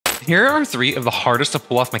Here are 3 of the hardest to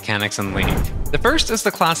pull off mechanics in League. The first is the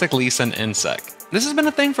classic Lee Sin Insec. This has been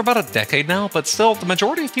a thing for about a decade now, but still, the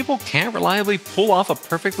majority of people can't reliably pull off a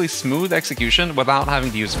perfectly smooth execution without having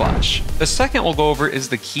to use flash. The second we'll go over is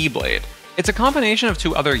the Keyblade. It's a combination of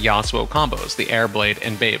 2 other Yasuo combos, the Air Blade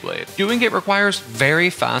and Beyblade. Doing it requires very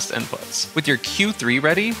fast inputs. With your Q3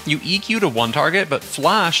 ready, you EQ to one target, but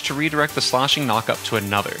flash to redirect the slashing knockup to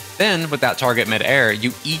another. Then, with that target mid-air,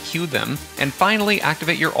 you EQ them, and finally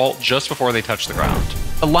activate your ult just before they touch the ground.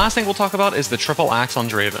 The last thing we'll talk about is the triple axe on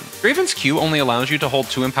Draven. Draven's Q only allows you to hold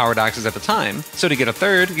 2 empowered axes at a time, so to get a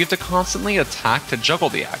third, you have to constantly attack to juggle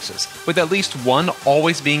the axes, with at least one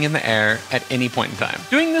always being in the air at any point in time.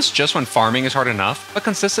 Doing this just when farming is hard enough, but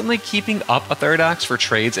consistently keeping up a third axe for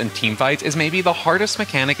trades and teamfights is maybe the hardest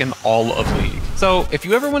mechanic in all of League. So if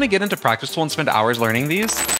you ever want to get into practice tool and spend hours learning these,